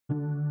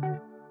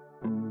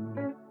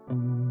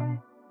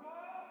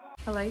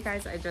Hello you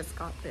guys, I just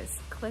got this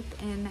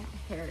clip-in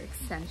hair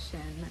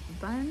extension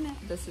bun.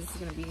 This is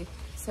gonna be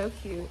so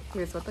cute.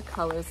 Here's what the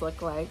colors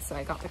look like. So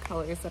I got the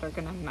colors that are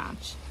gonna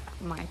match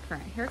my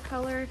current hair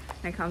color.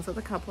 And it comes with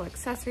a couple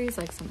accessories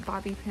like some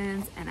bobby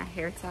pins and a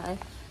hair tie.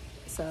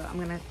 So I'm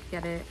gonna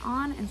get it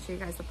on and show you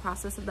guys the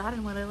process of that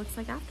and what it looks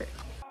like after.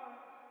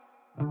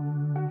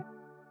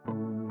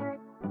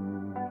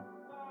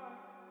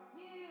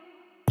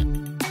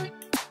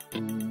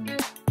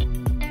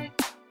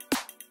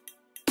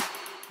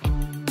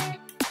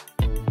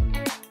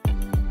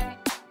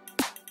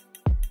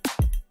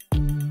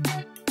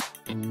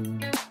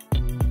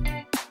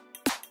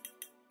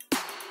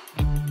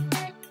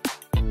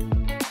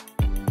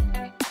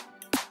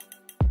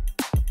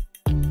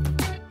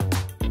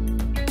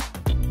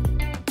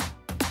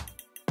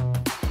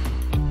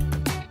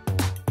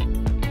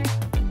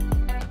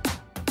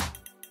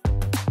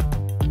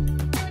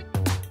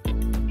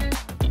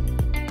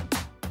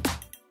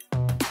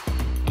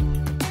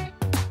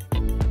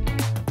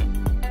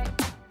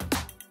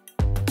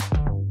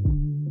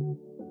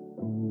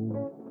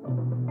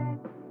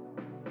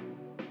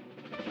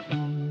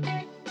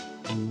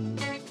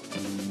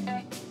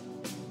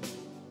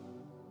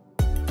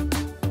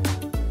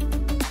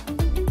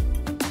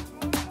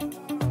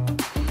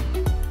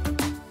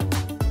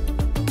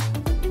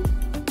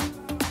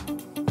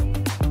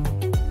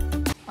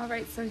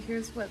 Alright, so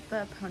here's what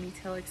the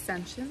ponytail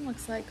extension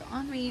looks like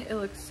on me. It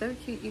looks so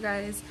cute, you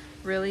guys.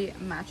 Really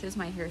matches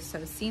my hair so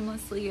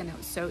seamlessly, and it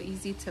was so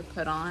easy to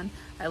put on.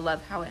 I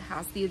love how it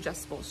has the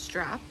adjustable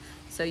strap,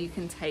 so you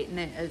can tighten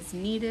it as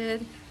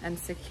needed and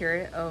secure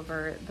it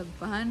over the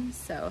bun.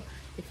 So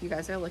if you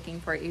guys are looking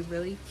for a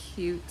really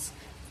cute,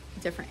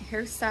 different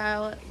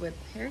hairstyle with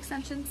hair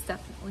extensions,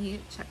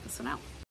 definitely check this one out.